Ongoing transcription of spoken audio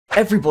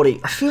Everybody,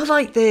 I feel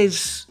like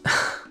there's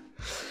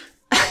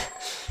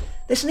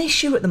an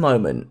issue at the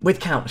moment with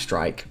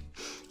Counter-Strike.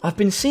 I've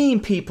been seeing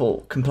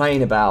people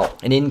complain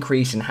about an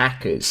increase in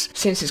hackers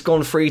since it's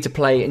gone free to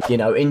play, you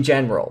know, in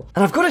general.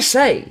 And I've got to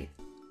say,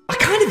 I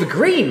kind of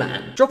agree,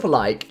 man. Drop a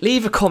like,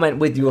 leave a comment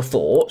with your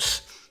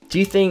thoughts. Do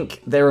you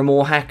think there are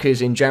more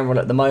hackers in general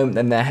at the moment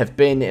than there have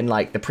been in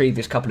like the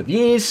previous couple of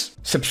years?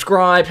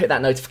 Subscribe, hit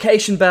that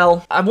notification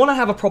bell. I want to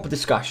have a proper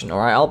discussion,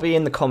 alright? I'll be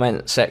in the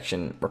comment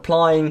section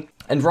replying.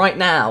 And right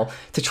now,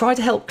 to try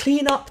to help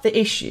clean up the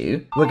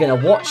issue, we're going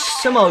to watch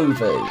some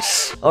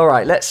overs.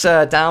 Alright, let's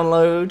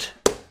download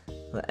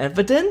the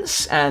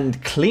evidence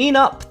and clean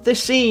up the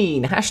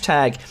scene.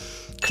 Hashtag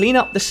clean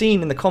up the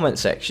scene in the comment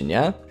section,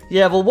 yeah?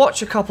 Yeah, we'll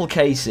watch a couple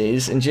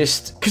cases and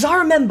just... Because I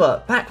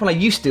remember back when I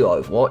used to do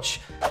Overwatch,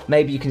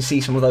 maybe you can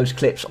see some of those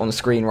clips on the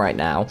screen right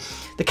now,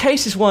 the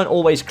cases weren't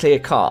always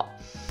clear-cut.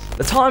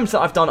 The times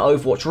that I've done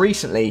Overwatch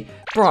recently,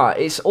 bruh,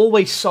 it's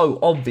always so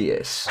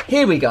obvious.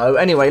 Here we go.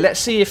 Anyway, let's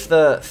see if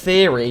the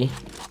theory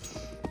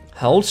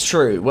holds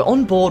true. We're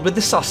on board with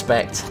the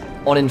suspect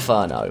on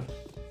Inferno.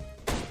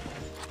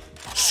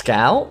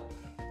 Scout.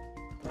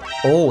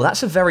 Oh,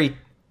 that's a very,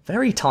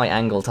 very tight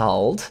angle to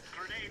hold.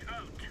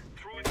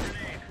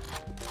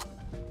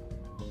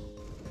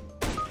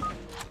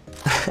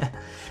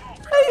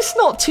 It's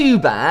not too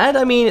bad.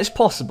 I mean, it's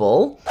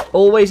possible.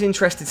 Always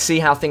interested to see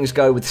how things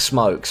go with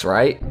smokes,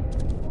 right?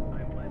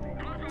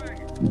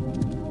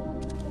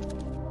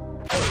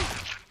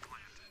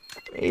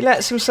 He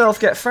lets himself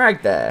get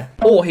fragged there.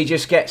 Or he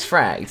just gets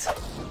fragged.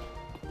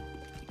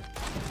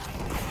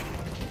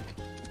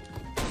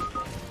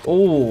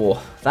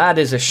 Oh, that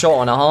is a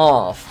shot and a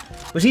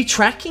half. Was he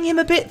tracking him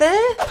a bit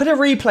there? Put a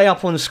replay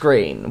up on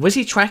screen. Was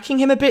he tracking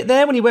him a bit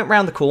there when he went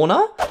round the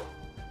corner?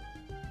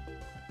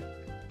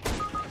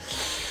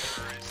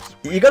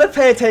 You gotta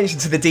pay attention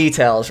to the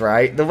details,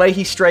 right? The way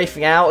he's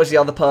strafing out as the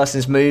other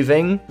person's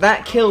moving.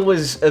 That kill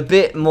was a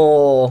bit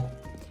more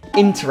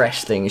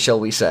interesting, shall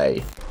we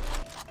say.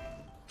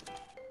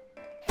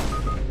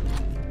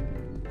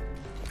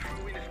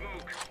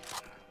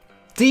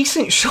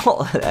 Decent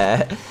shot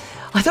there.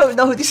 I don't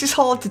know, this is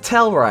hard to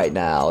tell right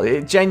now.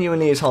 It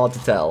genuinely is hard to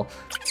tell.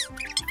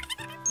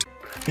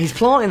 He's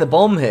planting the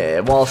bomb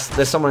here whilst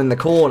there's someone in the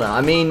corner.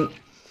 I mean...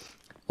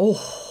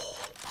 Oh...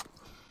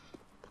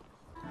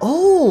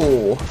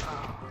 Oh!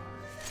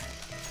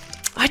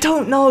 I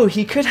don't know,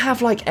 he could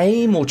have like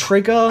aim or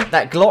trigger.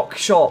 That Glock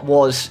shot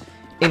was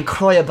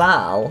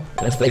incroyable,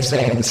 as they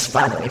say in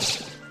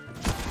Spanish.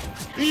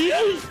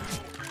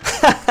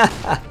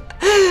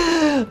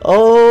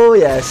 Oh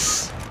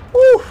yes.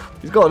 Woo.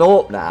 He's got an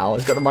AWP now,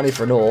 he's got the money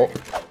for an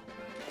AWP.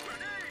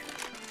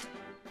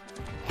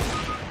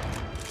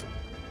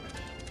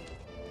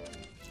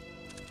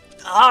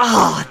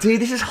 Ah, dude,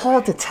 this is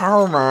hard to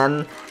tell,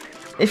 man.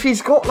 If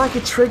he's got like a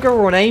trigger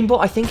or an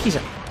aimbot, I think he's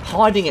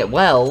hiding it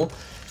well.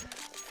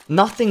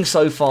 Nothing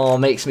so far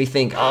makes me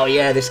think, oh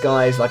yeah, this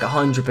guy is like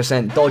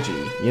 100% dodgy.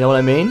 You know what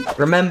I mean?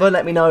 Remember,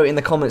 let me know in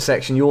the comment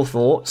section your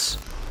thoughts.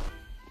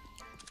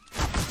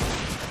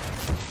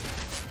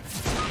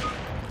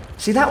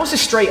 See, that was a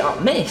straight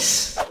up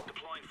miss.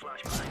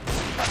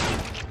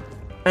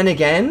 And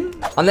again,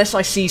 unless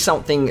I see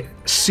something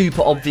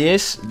super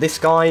obvious, this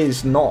guy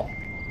is not...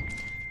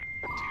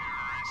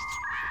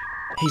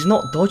 He's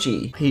not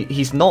dodgy.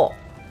 He's not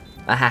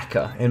a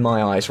hacker in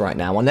my eyes right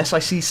now, unless I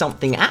see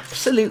something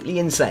absolutely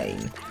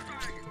insane.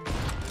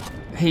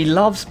 He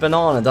loves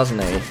banana, doesn't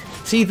he?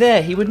 See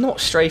there, he would not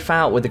strafe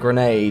out with a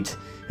grenade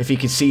if he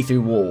could see through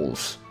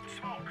walls.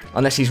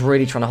 Unless he's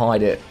really trying to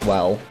hide it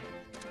well.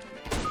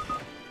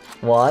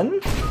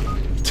 1,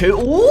 2,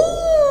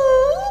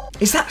 ooh!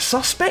 Is that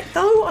suspect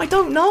though? I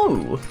don't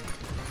know.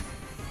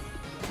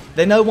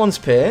 They're no one's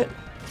pit.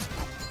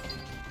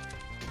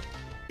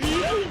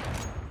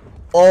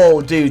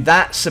 Oh, dude,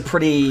 that's a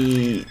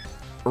pretty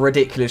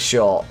ridiculous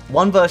shot.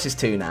 1 versus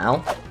 2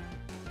 now.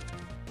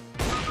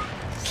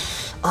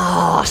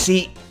 Ah,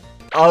 see.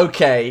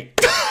 Okay.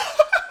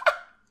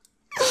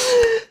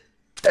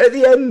 At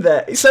the end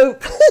there. So,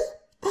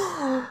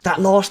 that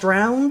last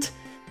round,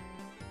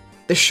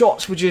 the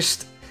shots were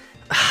just...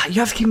 You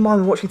have to keep in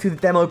mind we're watching through the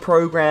demo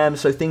program,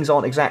 so things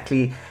aren't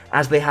exactly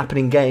as they happen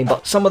in game.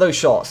 But some of those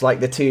shots, like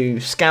the 2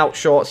 scout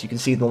shots, you can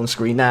see them on the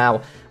screen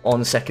now,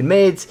 on second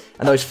mid,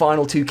 and those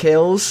final 2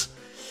 kills.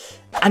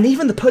 And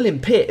even the pull in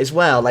pit as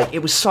well, like, it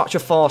was such a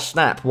fast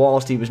snap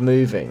whilst he was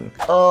moving.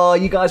 Oh,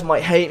 you guys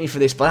might hate me for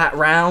this, but that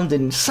round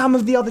and some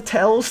of the other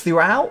tells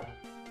throughout,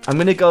 I'm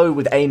gonna go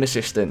with aim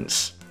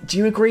assistance. Do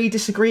you agree,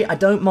 disagree? I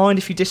don't mind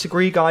if you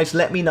disagree, guys.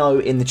 Let me know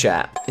in the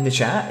chat. In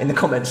the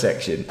comment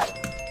section.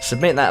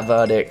 Submit that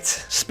verdict,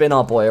 spin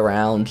our boy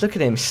around. Look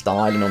at him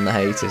styling on the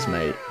haters,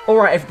 mate.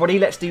 Alright, everybody,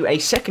 let's do a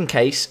second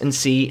case and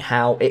see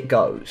how it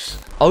goes.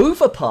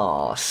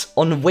 Overpass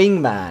on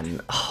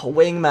Wingman. Oh,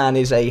 Wingman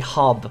is a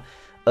hub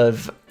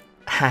of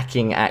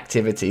hacking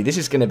activity. This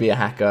is going to be a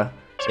hacker.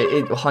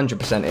 It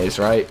 100% is,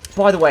 right?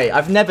 By the way,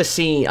 I've never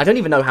seen... I don't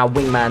even know how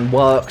Wingman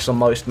works on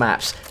most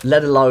maps,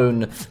 let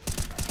alone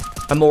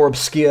a more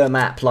obscure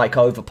map like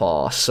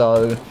Overpass,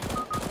 so...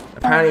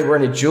 Apparently we're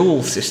in a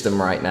duel system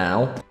right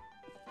now.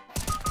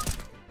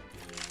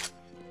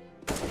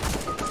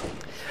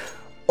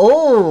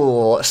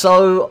 Oh,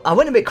 so I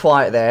went a bit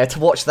quiet there to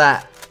watch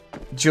that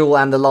duel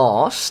and the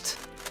last.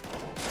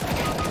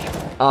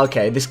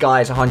 Okay, this guy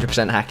is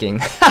 100%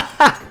 hacking.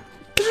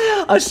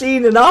 I've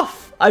seen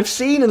enough. I've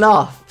seen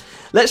enough.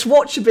 Let's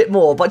watch a bit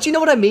more, but do you know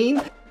what I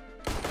mean?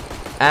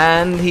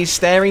 And he's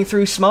staring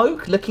through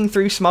smoke, looking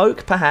through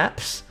smoke,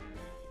 perhaps.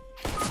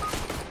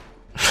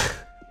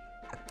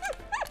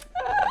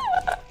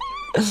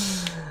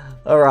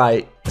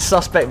 Alright,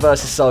 suspect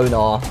versus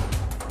sonar.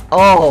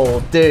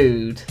 Oh,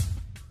 dude.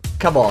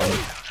 Come on.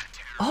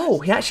 Oh,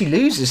 he actually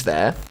loses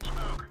there.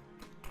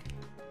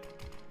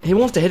 He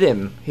wants to hit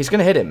him. He's going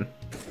to hit him.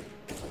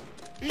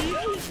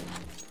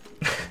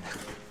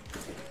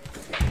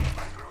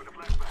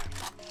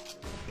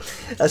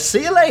 I'll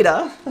see you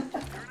later.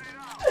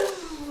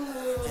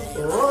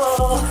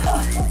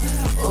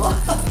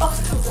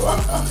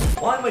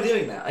 Why am I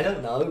doing that? I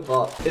don't know,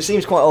 but it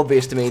seems quite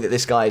obvious to me that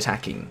this guy is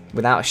hacking,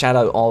 without a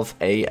shadow of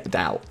a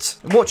doubt.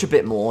 Watch a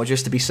bit more,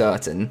 just to be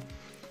certain.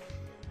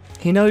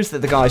 He knows that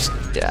the guy's...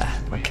 Yeah,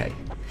 okay.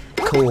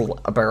 Cool,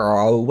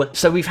 bro.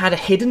 So we've had a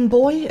hidden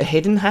boy, a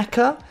hidden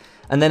hacker,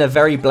 and then a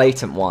very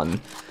blatant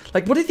one.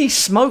 Like, what are these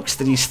smokes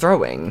that he's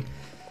throwing?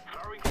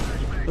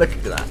 Look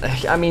at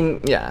that. I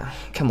mean, yeah.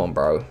 Come on,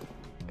 bro.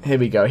 Here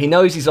we go. He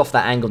knows he's off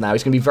that angle now.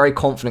 He's going to be very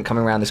confident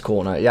coming around this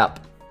corner. Yep.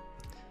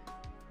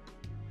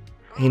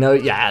 He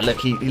knows... Yeah, look,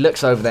 he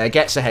looks over there,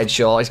 gets a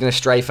headshot. He's going to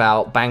strafe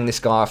out, bang this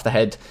guy off the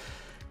head.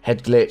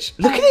 Head glitch.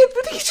 Look at him!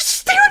 He's just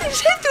staring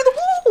his head through the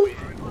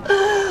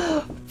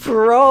wall!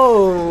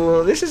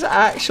 Bro, this is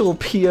actual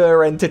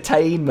pure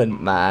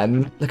entertainment,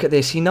 man. Look at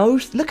this. He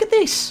knows... Look at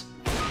this!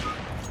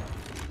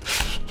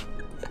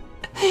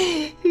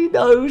 He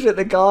knows that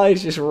the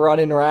guy's just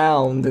running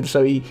around, and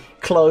so he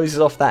closes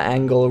off that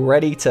angle,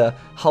 ready to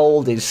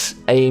hold his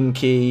aim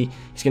key.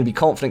 He's going to be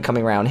confident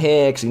coming around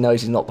here, because he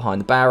knows he's not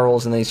behind the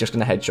barrels, and then he's just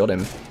going to headshot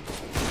him.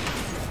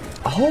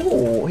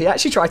 Oh, he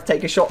actually tried to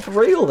take a shot for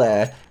real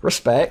there.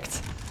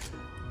 Respect.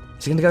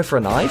 Is he going to go for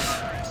a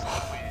knife?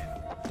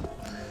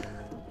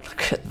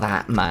 Look at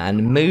that,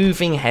 man.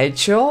 Moving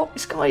headshot.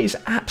 This guy is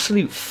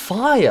absolute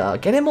fire.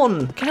 Get him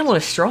on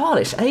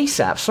Astralis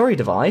ASAP. Sorry,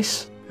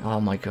 device. Oh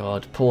my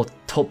god, poor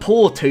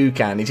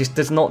Toucan, he just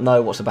does not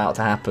know what's about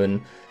to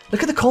happen.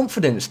 Look at the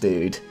confidence,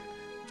 dude.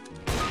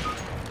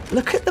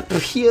 Look at the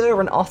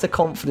pure and utter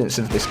confidence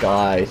of this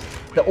guy.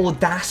 The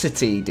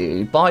audacity,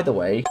 dude. By the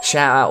way,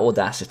 shout out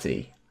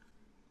Audacity.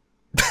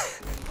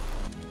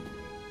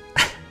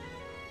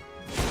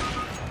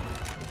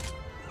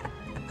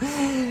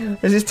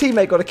 Has his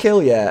teammate got a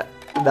kill yet?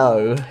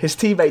 No, his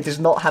teammate does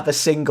not have a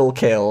single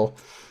kill.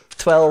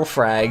 12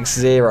 frags,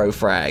 0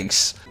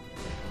 frags.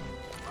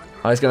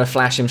 Oh, he's going to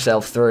flash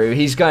himself through.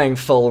 He's going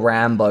full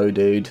Rambo,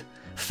 dude.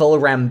 Full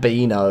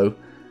Rambino.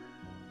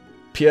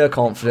 Pure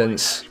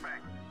confidence.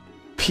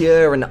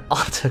 Pure and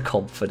utter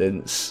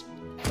confidence.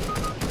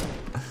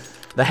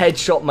 The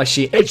headshot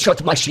machine.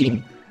 Headshot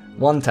machine.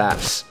 One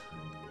taps.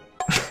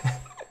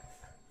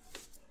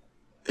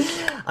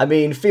 I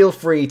mean, feel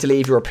free to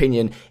leave your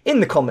opinion in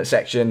the comment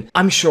section.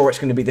 I'm sure it's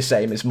going to be the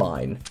same as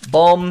mine.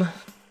 Bomb.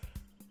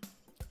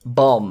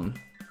 Bomb.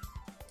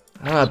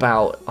 How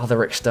about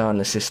other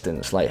external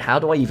assistants? Like, how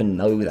do I even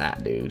know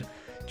that, dude?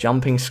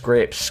 Jumping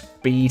scripts,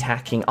 speed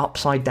hacking,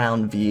 upside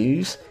down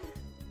views.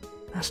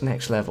 That's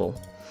next level.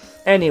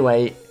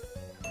 Anyway,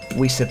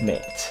 we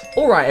submit.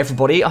 Alright,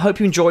 everybody, I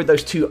hope you enjoyed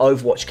those 2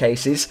 Overwatch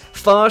cases.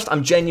 First,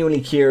 I'm genuinely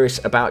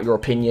curious about your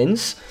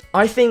opinions.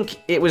 I think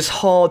it was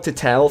hard to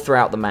tell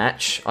throughout the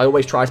match. I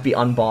always try to be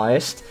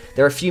unbiased.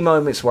 There are a few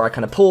moments where I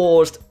kind of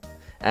paused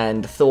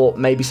and thought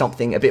maybe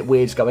something a bit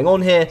weird's going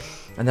on here.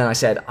 And then I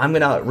said, I'm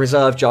going to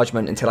reserve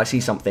judgment until I see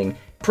something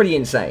pretty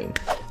insane.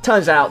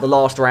 Turns out the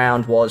last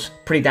round was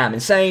pretty damn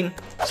insane.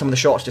 Some of the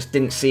shots just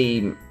didn't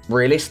seem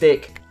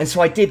realistic. And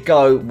so I did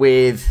go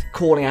with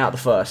calling out the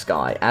first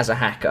guy as a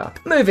hacker.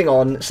 Moving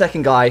on,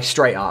 second guy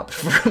straight up.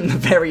 From the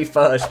very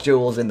first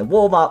duels in the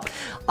warm-up,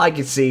 I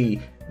could see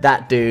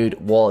that dude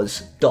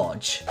was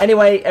dodge.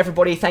 Anyway,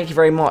 everybody, thank you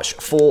very much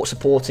for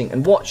supporting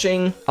and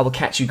watching. I will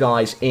catch you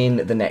guys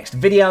in the next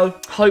video.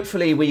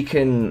 Hopefully we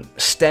can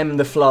stem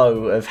the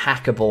flow of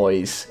hacker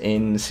boys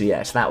in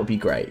CS. That would be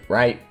great,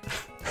 right?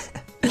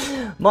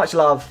 Much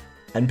love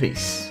and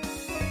peace.